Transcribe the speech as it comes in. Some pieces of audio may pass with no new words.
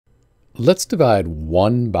Let's divide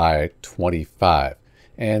 1 by 25.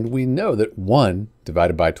 And we know that 1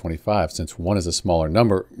 divided by 25, since 1 is a smaller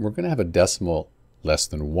number, we're going to have a decimal less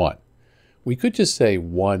than 1. We could just say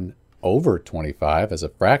 1 over 25 as a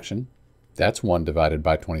fraction. That's 1 divided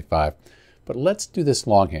by 25. But let's do this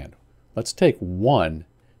longhand. Let's take 1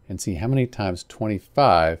 and see how many times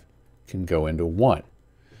 25 can go into 1.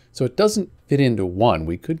 So it doesn't fit into 1.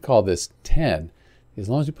 We could call this 10 as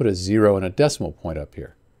long as we put a 0 and a decimal point up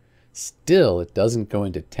here. Still, it doesn't go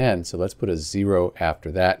into 10, so let's put a 0 after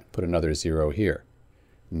that, put another 0 here.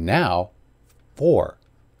 Now, 4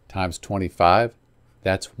 times 25,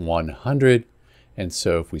 that's 100, and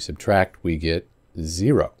so if we subtract, we get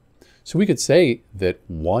 0. So we could say that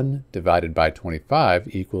 1 divided by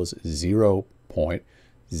 25 equals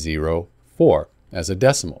 0.04 as a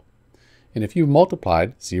decimal. And if you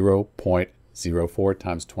multiplied 0.04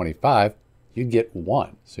 times 25, you'd get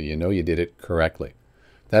 1, so you know you did it correctly.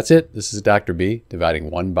 That's it. This is Dr. B dividing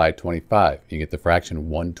 1 by 25. You get the fraction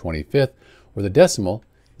 1/25 or the decimal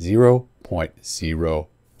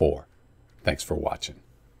 0.04. Thanks for watching.